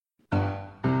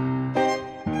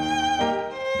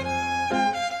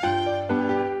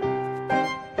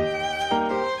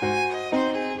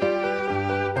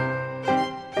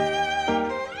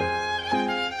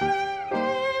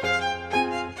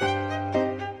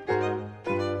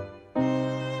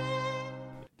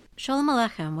Shalom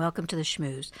Aleichem, welcome to the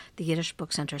Shmooze, the Yiddish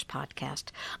Book Center's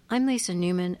podcast. I'm Lisa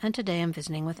Newman, and today I'm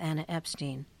visiting with Anna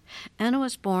Epstein. Anna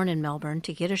was born in Melbourne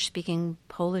to Yiddish-speaking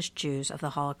Polish Jews of the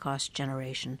Holocaust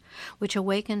generation, which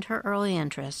awakened her early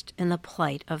interest in the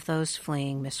plight of those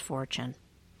fleeing misfortune.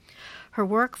 Her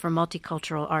work for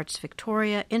Multicultural Arts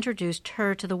Victoria introduced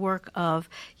her to the work of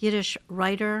Yiddish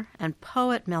writer and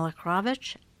poet Melekh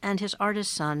Ravitsh and his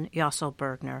artist son, Yosl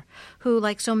Bergner, who,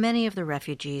 like so many of the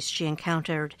refugees she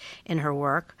encountered in her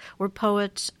work, were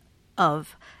poets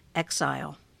of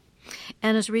exile.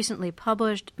 Anna's recently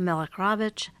published Melekh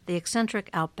Ravitsh, The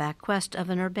Eccentric Outback Quest of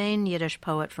an Urbane Yiddish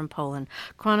Poet from Poland,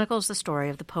 chronicles the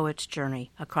story of the poet's journey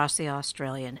across the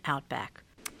Australian outback.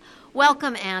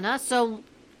 Welcome, Anna. So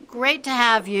great to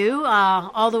have you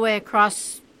all the way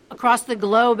across the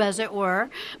globe, as it were,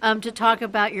 to talk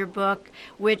about your book,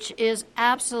 which is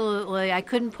absolutely, I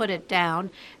couldn't put it down,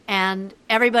 and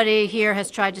everybody here has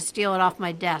tried to steal it off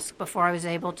my desk before I was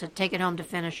able to take it home to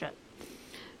finish it.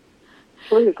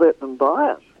 Please let them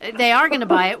buy it. They are going to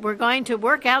buy it. We're going to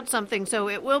work out something, so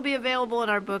it will be available in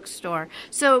our bookstore.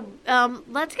 So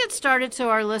let's get started so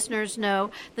our listeners know.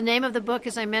 The name of the book,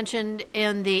 as I mentioned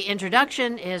in the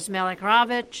introduction, is Melekh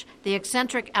Ravitsh, The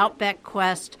Eccentric Outback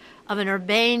Quest of an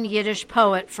Urbane Yiddish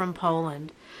Poet from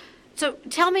Poland. So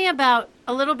tell me about,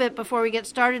 a little bit before we get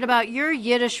started, about your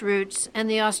Yiddish roots and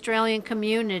the Australian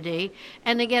community,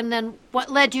 and again, then,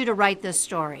 what led you to write this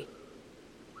story?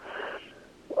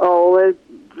 Oh,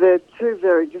 they're two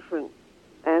very different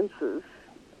answers,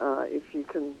 if you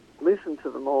can listen to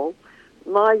them all.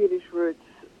 My Yiddish roots,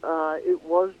 it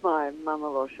was my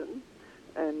Mamaloshon,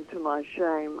 and to my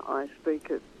shame, I speak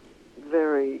it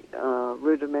very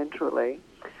rudimentarily,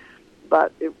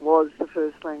 but it was the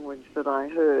first language that I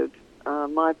heard.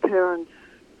 My parents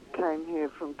came here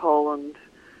from Poland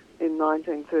in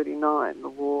 1939. The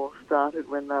war started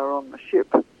when they were on the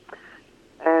ship,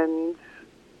 and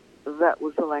that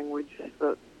was the language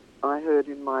that I heard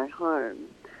in my home.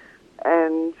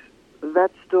 And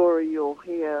that story you'll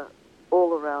hear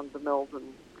all around the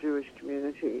Melbourne Jewish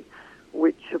community,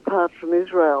 which, apart from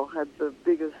Israel, had the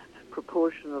biggest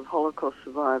proportion of Holocaust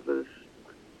survivors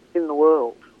in the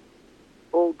world,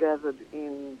 all gathered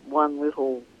in one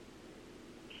little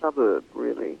suburb,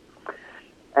 really.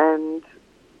 And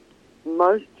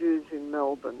most Jews in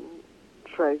Melbourne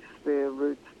trace their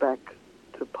roots back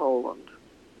to Poland,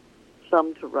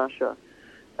 some to Russia.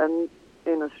 And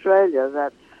in Australia,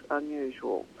 that's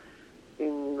unusual.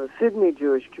 In the Sydney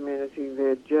Jewish community,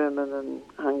 they're German and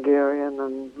Hungarian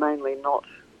and mainly not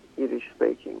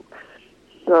Yiddish-speaking.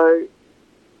 So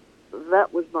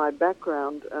that was my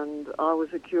background, and I was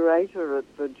a curator at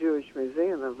the Jewish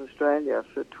Museum of Australia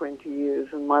for 20 years,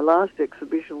 and my last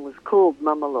exhibition was called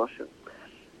Mamaloshon.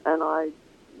 And I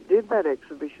did that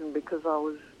exhibition because I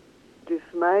was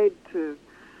dismayed to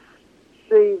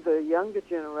see the younger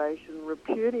generation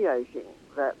repudiating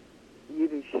that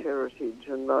Yiddish heritage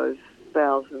and those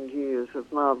 1,000 years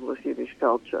of marvelous Yiddish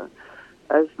culture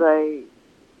as they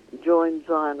joined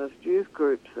Zionist youth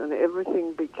groups, and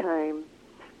everything became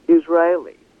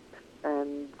Israeli,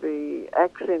 and the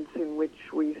accents in which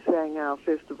we sang our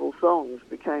festival songs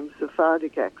became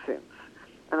Sephardic accents,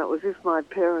 and it was as if my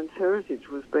parents' heritage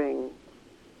was being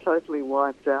totally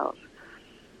wiped out,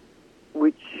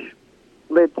 which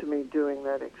led to me doing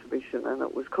that exhibition, and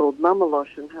it was called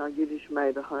Mamaloshon, How Yiddish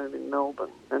Made a Home in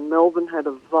Melbourne. And Melbourne had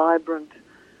a vibrant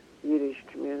Yiddish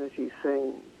community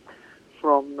scene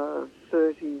from the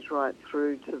 30s right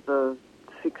through to the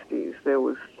 60s. There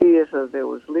was theatre, there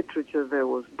was literature, there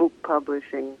was book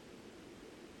publishing,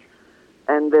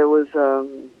 and there was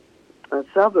a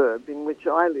suburb in which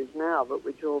I live now, but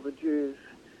which all the Jews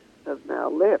have now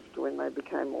left. When they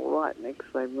became all right next,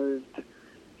 they moved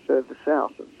further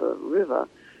south of the river,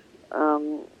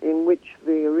 in which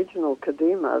the original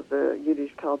Kadima, the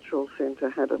Yiddish Cultural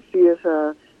Centre, had a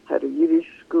theatre, had a Yiddish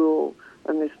school,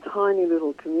 and this tiny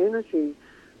little community,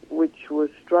 which was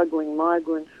struggling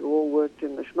migrants who all worked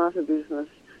in the schmata business,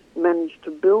 managed to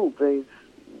build these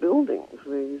buildings,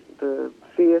 the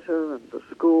theatre and the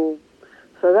school.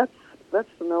 So that's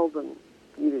the Melbourne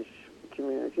Yiddish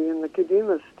community, and the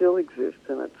Kadima still exists,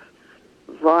 and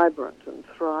it's vibrant and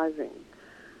thriving.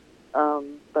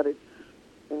 But it's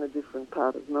in a different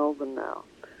part of Melbourne now.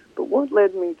 But what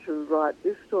led me to write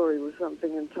this story was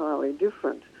something entirely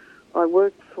different. I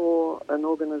worked for an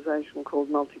organisation called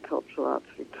Multicultural Arts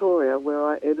Victoria, where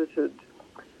I edited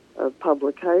a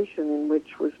publication in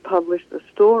which was published a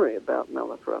story about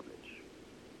Melekh Ravitsh.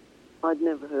 I'd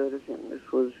never heard of him.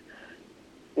 This was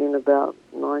in about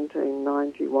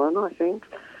 1991, I think.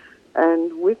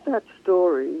 And with that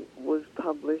story was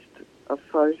published a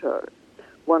photo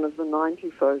one of the 90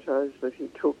 photos that he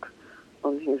took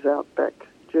on his Outback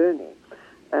journey.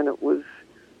 And it was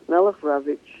Melekh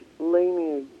Ravitsh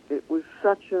leaning. It was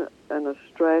such an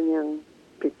Australian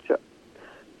picture.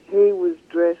 He was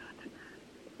dressed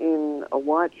in a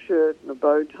white shirt and a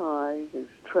bow tie, his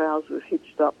trousers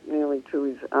hitched up nearly to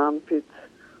his armpits,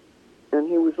 and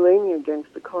he was leaning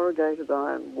against the corrugated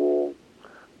iron wall,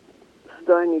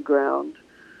 stony ground,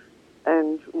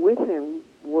 and with him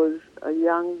was a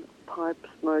young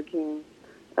pipe-smoking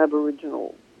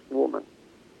Aboriginal woman,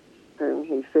 whom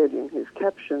he said in his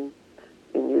caption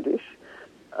in Yiddish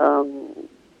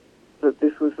that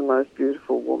this was the most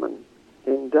beautiful woman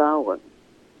in Darwin,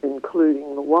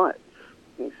 including the whites,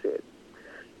 he said.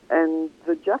 And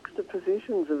the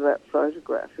juxtapositions of that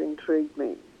photograph intrigued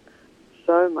me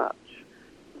so much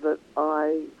that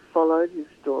I followed his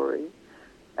story,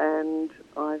 and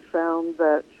I found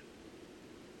that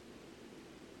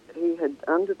he had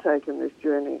undertaken this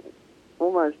journey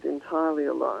almost entirely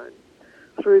alone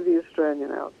through the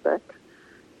Australian outback,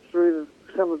 through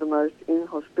some of the most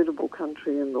inhospitable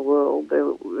country in the world.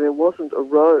 There wasn't a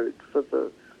road for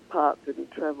the part that he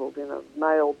travelled in a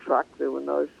mail truck. There were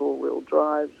no four-wheel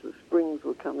drives. The springs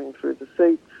were coming through the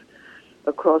seats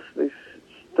across this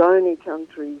stony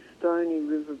country, stony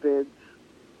riverbeds.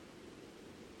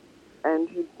 And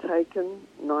he'd taken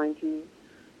 90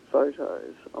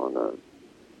 photos on an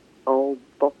old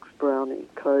box brownie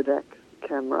Kodak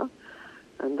camera,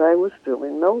 and they were still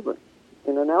in Melbourne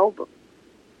in an album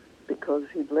because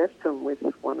he'd left them with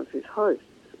one of his hosts,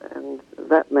 and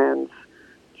that man's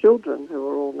children, who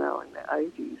are all now in their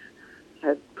 80s,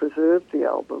 had preserved the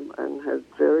album and had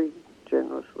very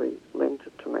generously lent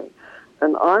it to me.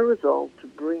 And I resolved to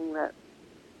bring that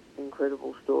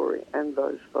incredible story and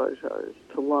those photos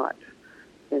to light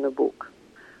in a book.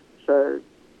 So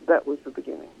that was the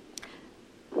beginning.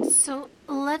 So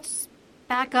let's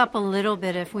back up a little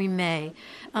bit, if we may.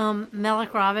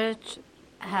 Melekh Ravitsh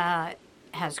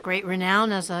has great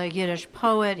renown as a Yiddish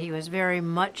poet. He was very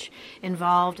much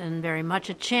involved and very much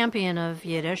a champion of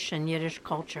Yiddish and Yiddish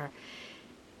culture.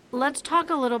 Let's talk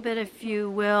a little bit, if you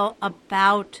will,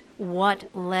 about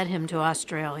what led him to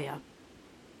Australia.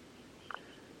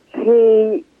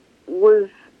 He was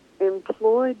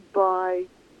employed by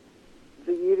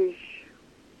the Yiddish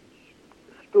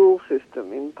school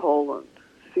system in Poland.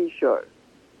 CISO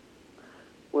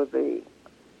were the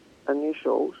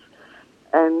initials.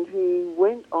 And he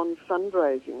went on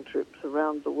fundraising trips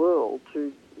around the world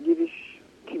to Yiddish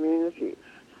communities.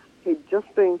 He'd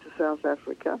just been to South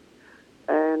Africa,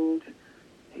 and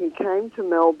he came to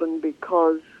Melbourne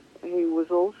because he was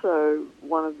also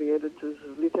one of the editors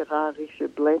of Literarische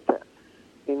Blätter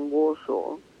in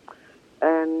Warsaw.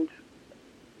 And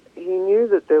he knew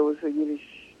that there was a Yiddish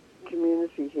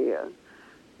community here,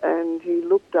 and he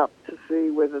looked up to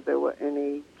see whether there were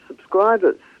any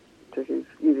subscribers to his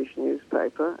Yiddish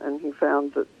newspaper, and he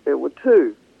found that there were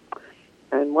two.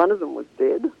 And one of them was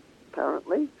dead,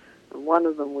 apparently, and one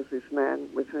of them was this man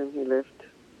with whom he left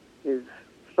his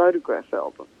photograph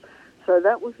album. So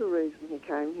that was the reason he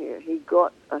came here. He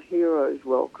got a hero's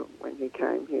welcome when he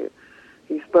came here.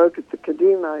 He spoke at the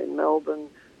Kadima in Melbourne,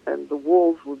 and the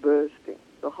walls were bursting.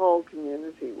 The whole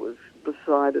community was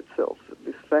beside itself that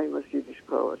this famous Yiddish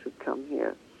poet had come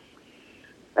here.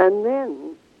 And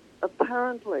then,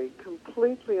 apparently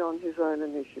completely on his own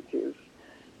initiative,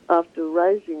 after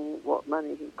raising what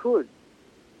money he could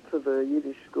for the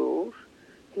Yiddish schools,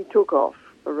 he took off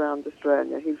around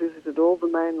Australia. He visited all the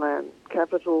mainland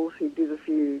capitals. He did a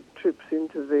few trips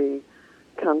into the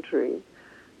country.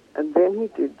 And then he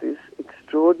did this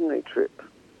extraordinary trip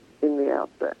in the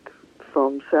outback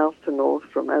from south to north,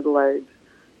 from Adelaide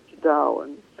to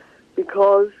Darwin,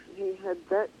 because he had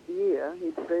that year,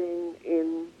 he'd been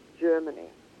in Germany,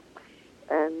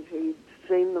 and he'd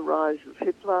seen the rise of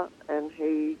Hitler, and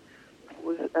he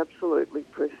was absolutely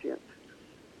prescient.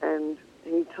 And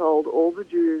he told all the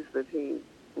Jews that he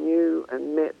knew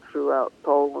and met throughout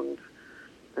Poland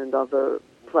and other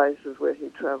places where he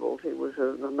travelled. He was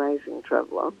an amazing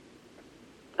traveller.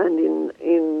 And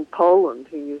in Poland,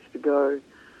 he used to go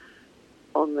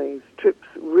on these trips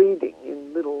reading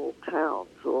in little towns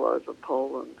all over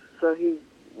Poland. So he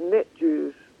met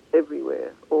Jews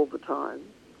everywhere all the time,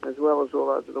 as well as all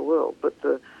over the world. But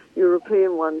the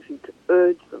European ones, he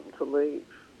urged them to leave.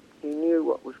 He knew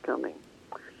what was coming.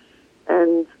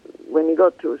 And when he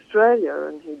got to Australia,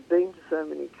 and he'd been to so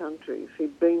many countries,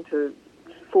 he'd been to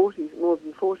more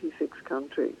than 46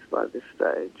 countries by this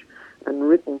stage, and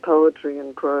written poetry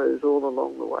and prose all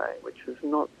along the way, which has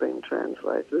not been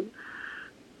translated,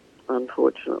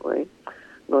 unfortunately,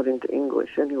 not into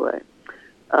English anyway.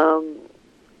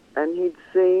 And he'd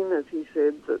seen, as he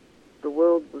said, that the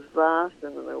world was vast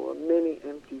and there were many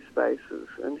empty spaces.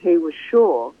 And he was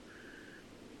sure,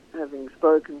 having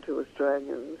spoken to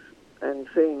Australians and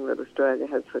seeing that Australia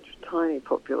had such a tiny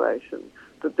population,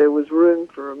 that there was room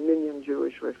for 1 million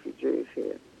Jewish refugees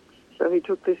here. So he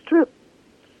took this trip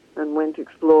and went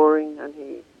exploring, and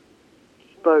he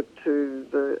spoke to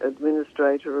the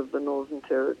administrator of the Northern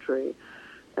Territory,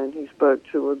 and he spoke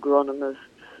to agronomists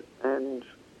and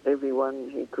everyone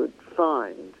he could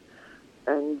find.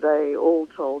 And they all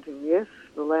told him, yes,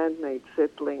 the land needs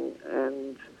settling,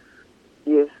 and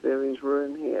yes, there is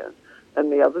room here.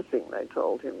 And the other thing they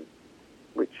told him,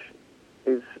 which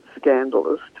is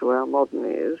scandalous to our modern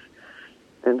ears,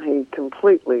 and he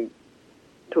completely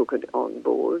took it on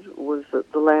board, was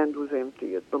that the land was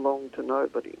empty. It belonged to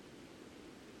nobody.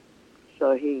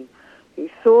 So he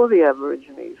saw the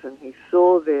Aborigines and he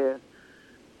saw their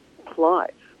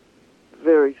plight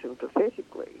very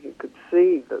sympathetically. He could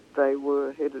see that they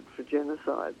were headed for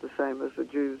genocide, the same as the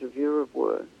Jews of Europe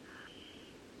were.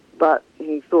 But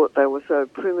he thought they were so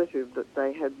primitive that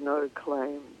they had no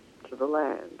claim to the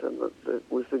land, and that it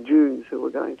was the Jews who were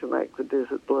going to make the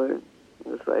desert bloom,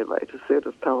 as they later said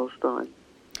of Palestine.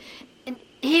 And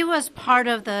he was part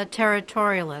of the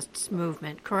territorialists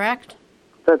movement, correct?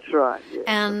 That's right, yes.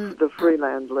 And the Free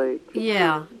Land League.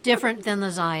 Yeah, different than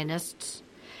the Zionists.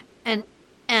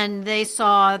 And they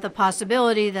saw the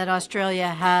possibility that Australia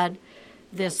had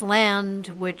this land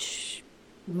which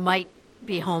might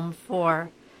be home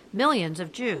for millions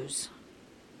of Jews.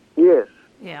 Yes.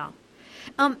 Yeah.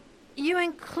 You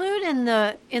include in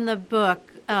the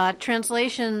book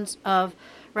translations of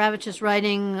Ravitch's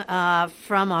writing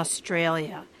from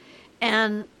Australia,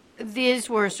 and these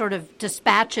were sort of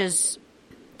dispatches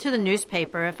to the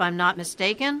newspaper, if I'm not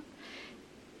mistaken.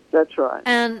 That's right.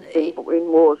 And in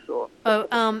Warsaw.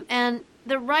 And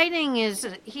the writing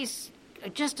he's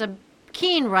just a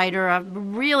keen writer, a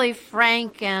really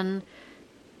frank and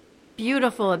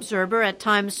beautiful observer, at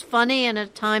times funny and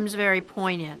at times very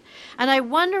poignant. And I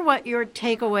wonder what your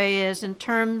takeaway is in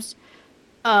terms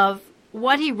of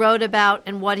what he wrote about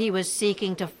and what he was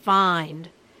seeking to find,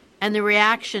 and the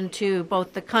reaction to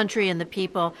both the country and the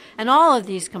people and all of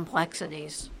these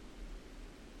complexities.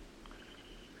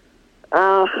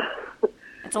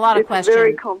 It's a lot of questions. It's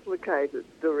very complicated,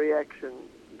 the reaction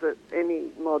that any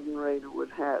modern reader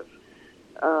would have.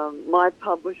 My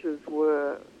publishers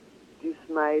were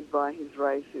dismayed by his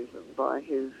racism, by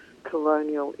his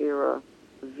colonial-era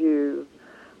view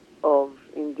of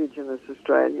Indigenous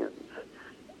Australians.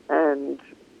 And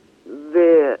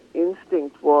their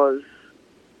instinct was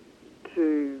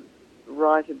to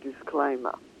write a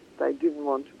disclaimer. They didn't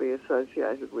want to be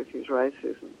associated with his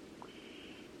racism.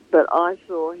 But I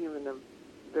saw him in a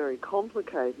very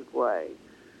complicated way.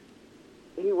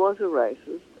 He was a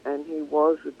racist, and he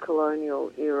was a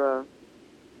colonial-era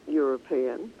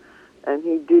European, and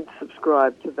he did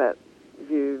subscribe to that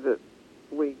view that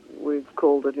we've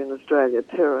called it in Australia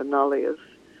terra nullius,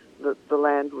 that the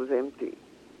land was empty,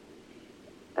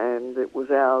 and it was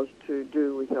ours to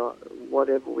do with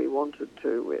whatever we wanted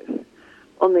to with.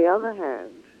 On the other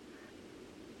hand,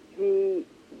 he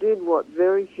did what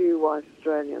very few white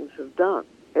Australians have done,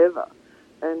 ever,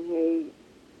 and he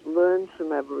learned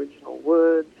some Aboriginal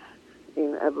words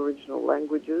in Aboriginal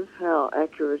languages. How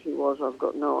accurate he was, I've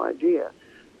got no idea,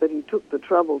 but he took the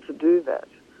trouble to do that.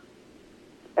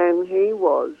 And he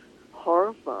was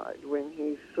horrified when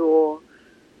he saw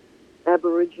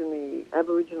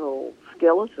Aboriginal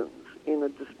skeletons in a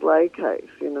display case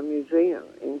in a museum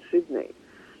in Sydney,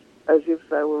 as if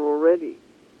they were already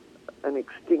an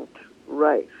extinct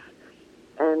race,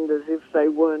 and as if they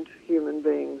weren't human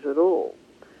beings at all.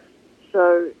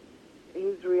 So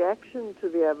his reaction to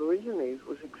the Aborigines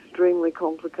was extremely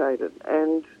complicated,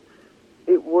 and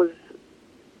it was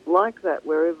like that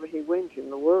wherever he went in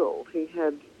the world. He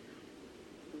had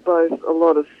both a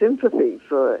lot of sympathy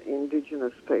for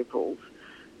Indigenous peoples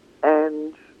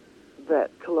and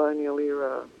that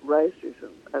colonial-era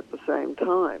racism at the same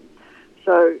time.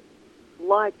 So,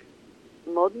 like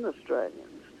modern Australians,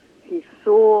 he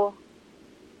saw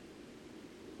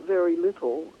very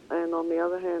little, and on the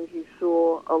other hand, he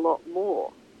saw a lot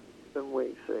more than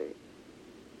we see.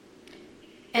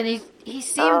 And he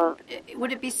seemed,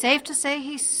 would it be safe to say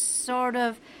he sort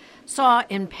of saw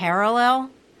in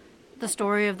parallel the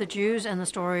story of the Jews and the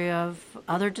story of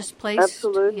other displaced?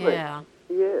 Absolutely. Yeah.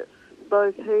 Yes.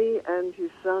 Both he and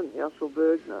his son, Yosl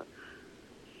Bergner,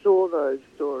 saw those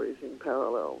stories in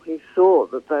parallel. He saw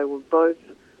that they were both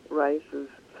races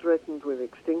threatened with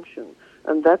extinction,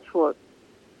 and that's what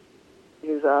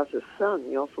his artist son,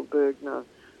 Yosl Bergner,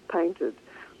 painted.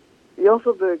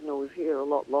 Yosl Bergner was here a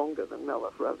lot longer than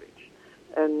Melekh Ravitsh,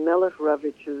 and Melekh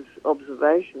Ravitch's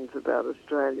observations about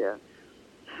Australia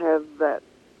have that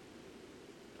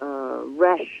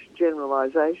rash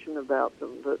generalisation about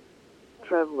them that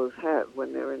travellers have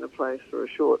when they're in a place for a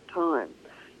short time.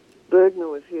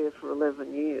 Bergner was here for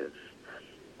 11 years,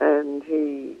 and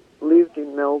he lived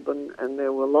in Melbourne, and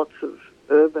there were lots of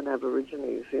urban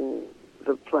Aborigines in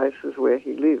the places where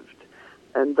he lived,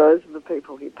 and those are the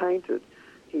people he painted.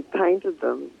 He painted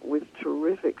them with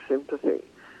terrific sympathy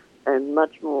and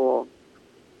much more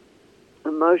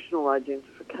emotional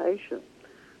identification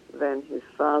than his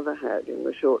father had in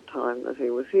the short time that he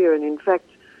was here. And in fact,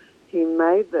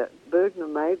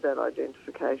 Bergner made that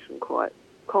identification quite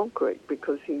concrete,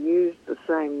 because he used the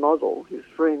same model, his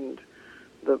friend,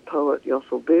 the poet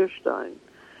Yosl Bergner,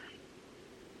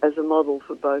 as a model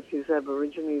for both his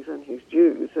Aborigines and his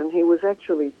Jews. And he was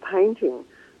actually painting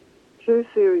two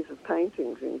series of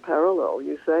paintings in parallel.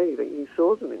 You say that he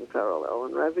saw them in parallel,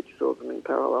 and Ravitch saw them in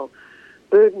parallel.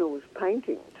 Bergner was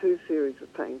painting two series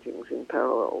of paintings in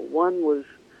parallel. One was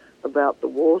about the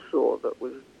Warsaw that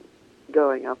was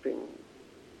going up in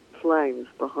flames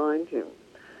behind him,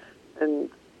 and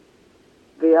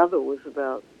the other was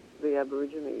about the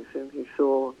Aborigines whom he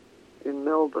saw in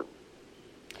Melbourne.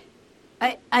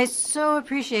 I so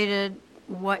appreciated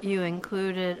what you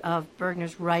included of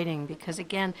Bergner's writing, because,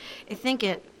 again, I think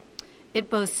it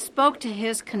both spoke to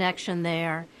his connection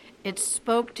there, it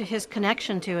spoke to his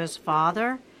connection to his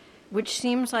father, which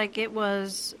seems like it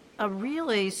was a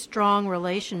really strong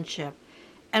relationship,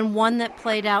 and one that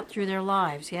played out through their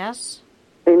lives, yes?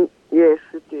 Yes,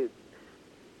 it did.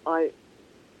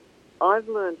 I've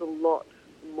learned a lot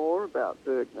more about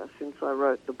Bergner since I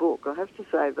wrote the book. I have to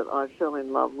say that I fell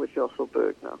in love with Yosl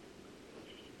Bergner.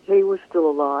 He was still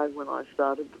alive when I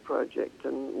started the project,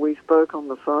 and we spoke on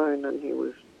the phone, and he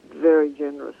was very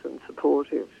generous and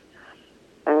supportive.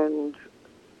 And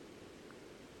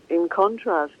in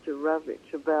contrast to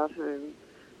Ravitch, about whom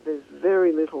there's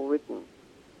very little written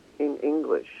in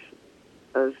English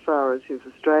as far as his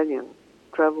Australian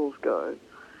travels go,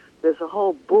 there's a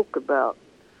whole book about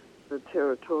the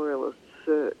territorialist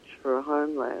search for a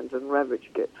homeland, and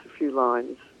Ravitch gets a few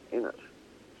lines in it.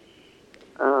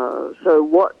 So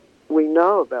what we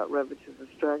know about Ravitch's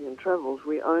Australian travels,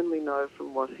 we only know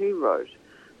from what he wrote,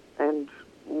 and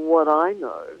what I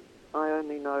know, I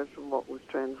only know from what was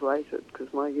translated,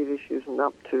 because my Yiddish isn't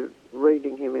up to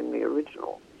reading him in the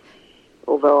original.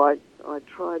 Although I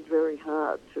tried very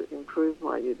hard to improve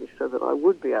my Yiddish so that I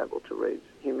would be able to read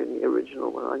him in the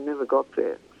original, and I never got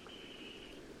there.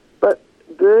 But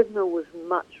Bergner was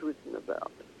much written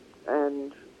about,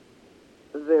 and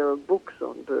there are books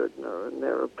on Bergner, and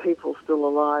there are people still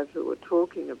alive who are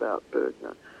talking about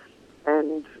Bergner.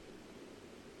 And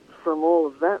from all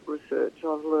of that research,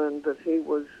 I've learned that he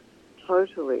was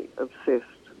totally obsessed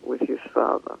with his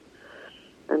father.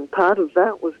 And part of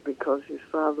that was because his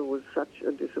father was such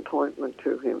a disappointment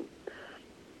to him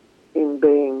in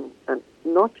being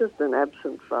not just an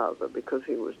absent father because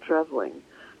he was travelling,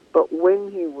 but when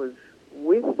he was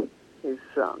with his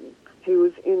son, he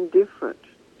was indifferent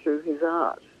to his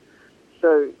art.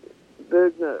 So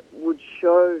Bergner would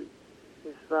show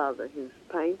his father his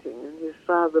painting, and his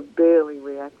father barely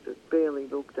reacted, barely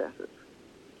looked at it.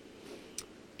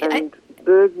 And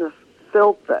Bergner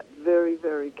felt that very,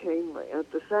 very keenly.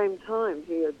 At the same time,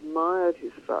 he admired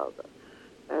his father.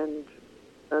 And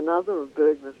another of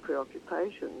Bergner's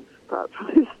preoccupations, apart from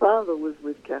his father, was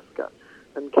with Kafka.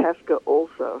 And Kafka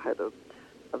also had a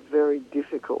very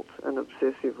difficult and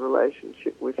obsessive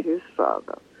relationship with his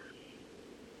father.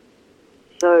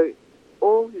 So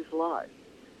all his life,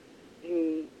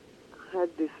 he had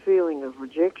this feeling of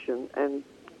rejection and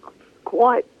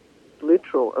quite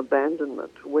literal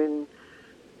abandonment. When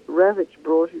Ravitch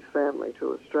brought his family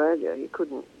to Australia, he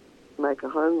couldn't make a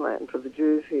homeland for the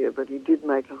Jews here, but he did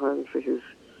make a home for his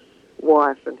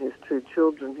wife and his two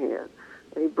children here.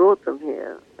 He brought them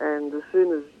here, and as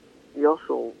soon as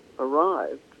Yosl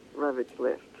arrived, Ravitch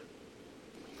left.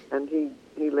 And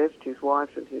he left his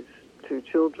wife and his two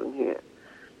children here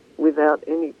without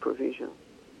any provision.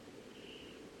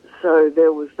 So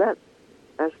there was that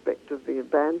aspect of the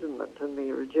abandonment and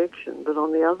the rejection, but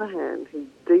on the other hand, he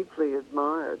deeply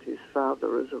admired his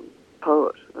father as a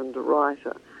poet and a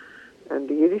writer and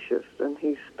a Yiddishist, and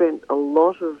he spent a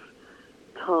lot of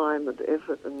time and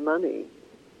effort and money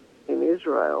in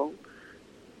Israel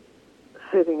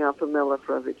setting up a Melekh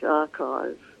Ravitch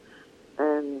archive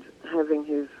and having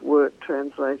his work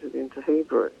translated into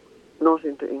Hebrew, not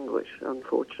into English,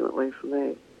 unfortunately for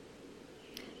me.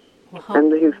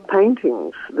 And his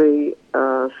paintings, the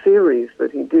series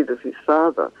that he did of his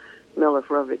father, Melekh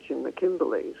Ravitsh in the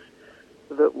Kimberleys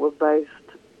that were based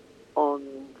on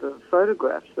the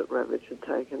photographs that Ravitsh had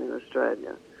taken in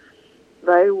Australia.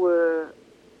 They were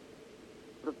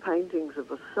the paintings of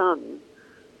a son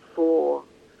for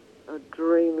a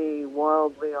dreamy,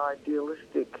 wildly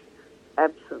idealistic,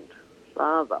 absent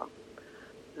father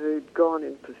who'd gone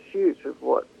in pursuit of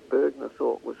what Bergner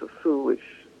thought was a foolish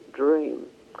dream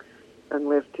and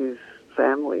left his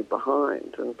family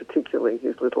behind, and particularly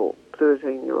his little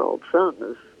 13-year-old son,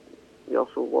 as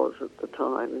Yosl was at the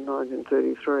time in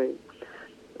 1933,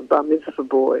 a bar mitzvah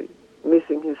boy,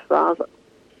 missing his father,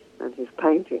 and his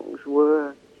paintings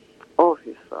were of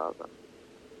his father.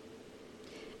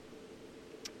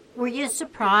 Were you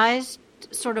surprised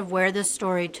sort of where this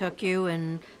story took you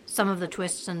and some of the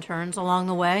twists and turns along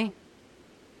the way?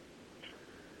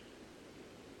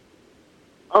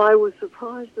 I was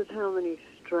surprised at how many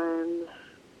strands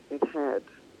it had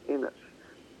in it.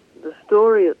 The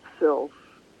story itself,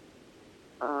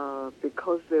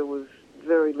 because there was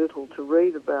very little to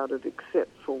read about it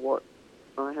except for what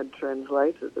I had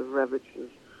translated of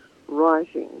Ravitch's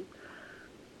writing,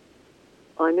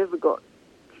 I never got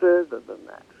further than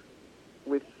that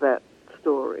with that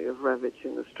story of Ravitch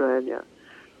in Australia.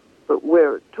 But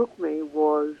where it took me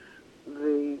was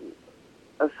the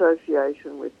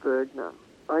association with Bergner.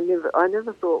 I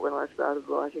never thought when I started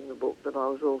writing the book that I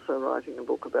was also writing a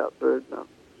book about Bergner.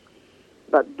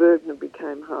 But Bergner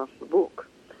became half the book.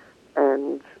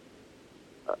 And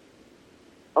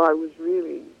I was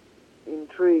really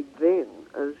intrigued then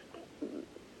as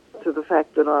to the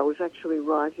fact that I was actually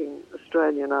writing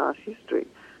Australian art history,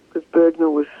 because Bergner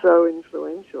was so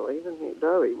influential, even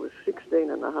though he was 16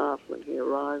 and a half when he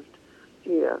arrived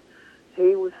here.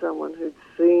 He was someone who'd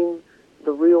seen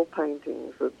the real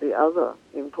paintings that the other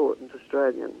important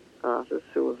Australian artists,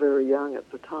 who were very young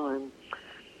at the time,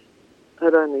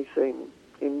 had only seen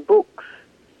in books.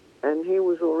 And he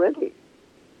was already,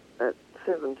 at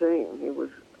 17, he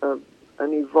was an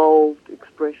evolved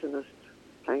expressionist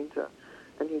painter.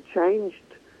 And he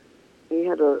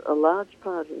had a large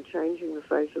part in changing the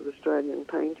face of Australian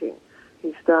painting.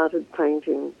 He started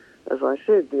painting, as I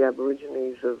said, the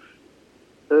Aborigines of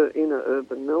inner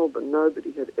urban Melbourne.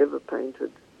 Nobody had ever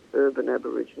painted urban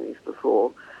Aborigines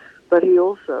before. But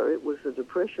it was the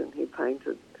Depression. He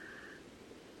painted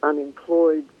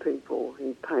unemployed people.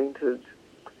 He painted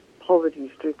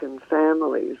poverty-stricken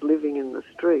families living in the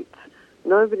streets.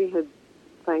 Nobody had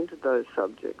painted those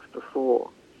subjects before.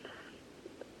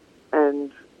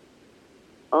 And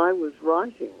I was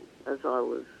writing, as I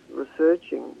was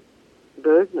researching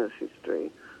Bergner's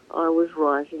history, I was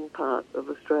writing part of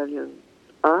Australian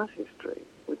art history,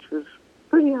 which was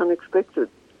pretty unexpected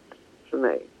for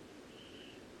me.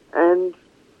 And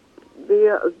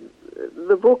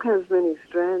the book has many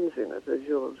strands in it, as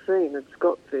you'll have seen. It's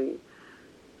got the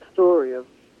story of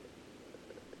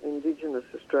Indigenous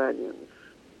Australians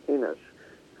in it,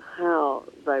 how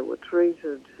they were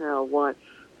treated, how whites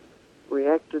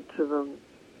reacted to them.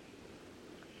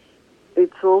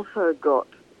 It's also got,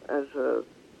 as a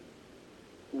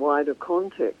wider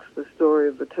context, the story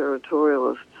of the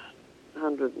territorialists'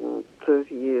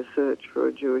 130-year search for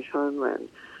a Jewish homeland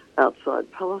outside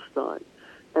Palestine.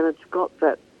 And it's got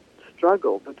that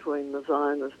struggle between the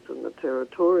Zionists and the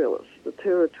territorialists. The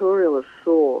territorialists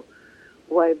saw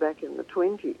way back in the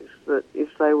 20s that if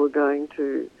they were going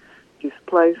to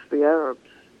displace the Arabs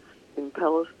in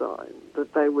Palestine,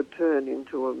 that they would turn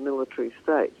into a military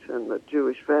state and that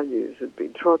Jewish values would be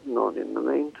trodden on in the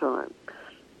meantime.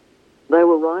 They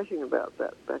were writing about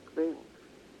that back then.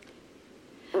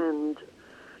 And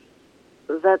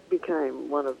that became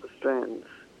one of the strands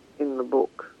in the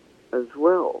book as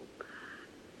well.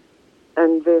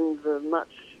 And then the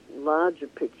much larger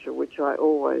picture, which I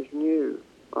always knew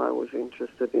I was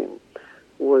interested in,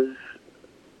 was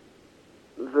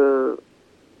the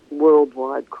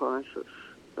worldwide crisis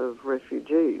of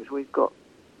refugees. We've got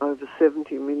over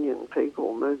 70 million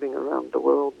people moving around the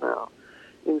world now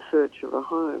in search of a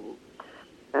home.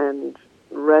 And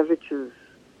Ravitch's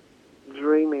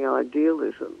dreamy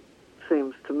idealism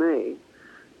seems to me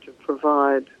to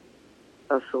provide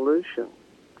a solution,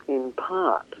 in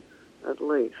part at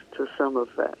least, to some of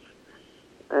that.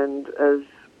 And as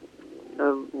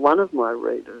one of my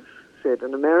readers said,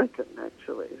 an American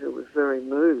actually, who was very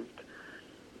moved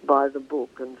by the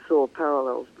book and saw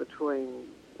parallels between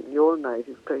your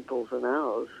native peoples and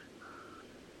ours,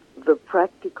 the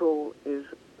practical is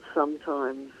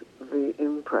sometimes the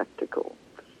impractical.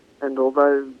 And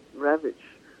although Ravitch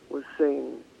was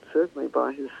seen, certainly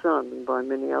by his son and by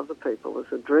many other people, as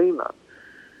a dreamer,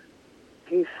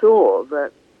 he saw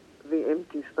that the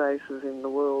empty spaces in the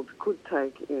world could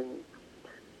take in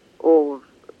all of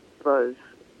those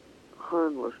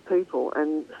homeless people,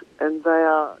 and they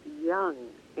are young,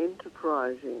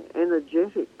 enterprising,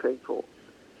 energetic people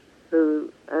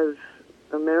who, as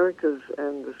America's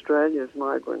and Australia's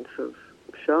migrants have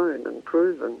shown and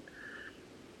proven,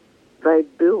 they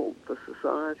build the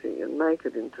society and make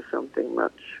it into something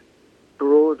much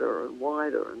broader and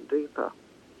wider and deeper.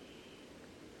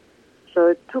 So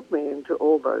it took me into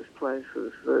all those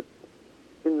places that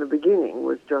in the beginning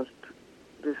was just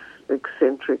this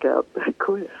eccentric outback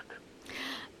quest.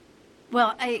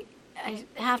 Well, I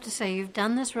have to say, you've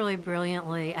done this really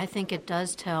brilliantly. I think it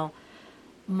does tell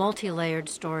multi-layered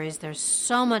stories. There's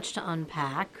so much to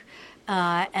unpack.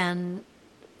 And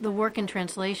the work in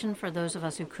translation, for those of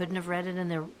us who couldn't have read it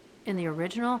in the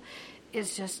original,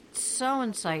 is just so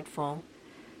insightful.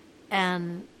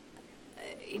 And,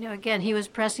 again, he was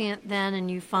prescient then,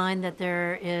 and you find that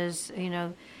there is,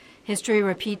 history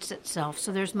repeats itself.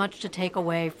 So there's much to take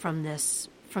away from this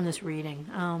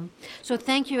reading. So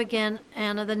thank you again,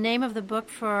 Anna. The name of the book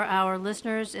for our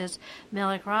listeners is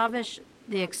Melekh Ravitsh,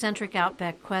 The Eccentric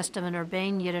Outback Quest of an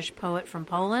Urbane Yiddish Poet from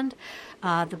Poland.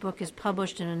 The book is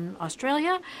published in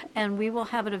Australia, and we will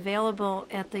have it available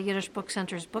at the Yiddish Book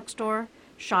Center's bookstore,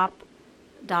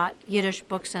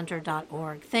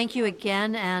 shop.yiddishbookcenter.org. Thank you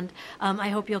again, and I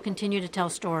hope you'll continue to tell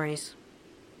stories.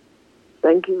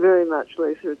 Thank you very much,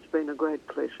 Lisa. It's been a great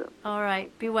pleasure. All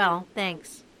right. Be well.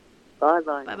 Thanks.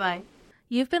 Bye-bye. Bye-bye.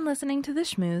 You've been listening to The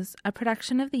Schmooze, a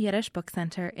production of the Yiddish Book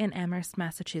Center in Amherst,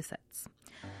 Massachusetts.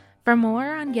 For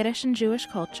more on Yiddish and Jewish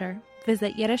culture,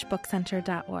 visit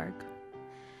yiddishbookcenter.org.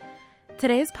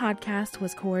 Today's podcast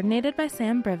was coordinated by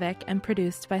Sam Brivik and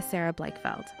produced by Sarah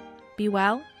Blakefeld. Be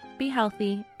well, be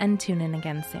healthy, and tune in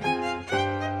again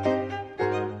soon.